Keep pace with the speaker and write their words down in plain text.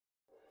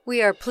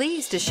We are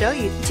pleased to show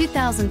you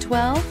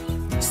 2012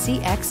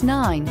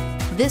 CX-9.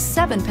 This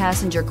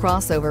 7-passenger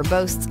crossover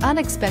boasts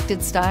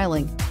unexpected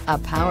styling, a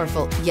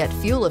powerful yet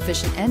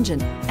fuel-efficient engine,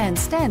 and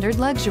standard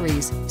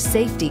luxuries.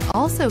 Safety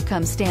also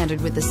comes standard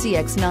with the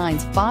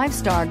CX-9's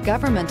 5-star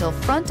governmental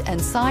front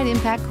and side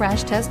impact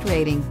crash test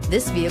rating.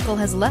 This vehicle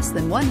has less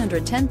than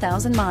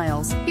 110,000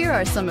 miles. Here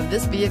are some of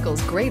this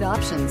vehicle's great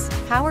options: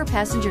 power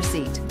passenger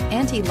seat,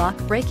 anti-lock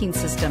braking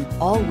system,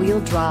 all-wheel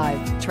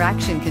drive,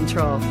 traction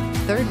control,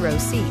 third-row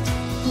seat,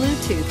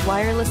 Bluetooth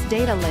wireless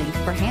data link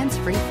for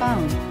hands-free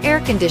phone, air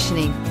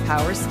conditioning,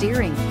 power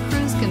steering,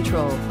 cruise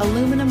control,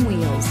 aluminum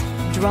wheels.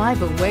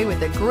 Drive away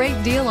with a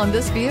great deal on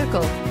this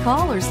vehicle.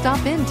 Call or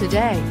stop in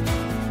today.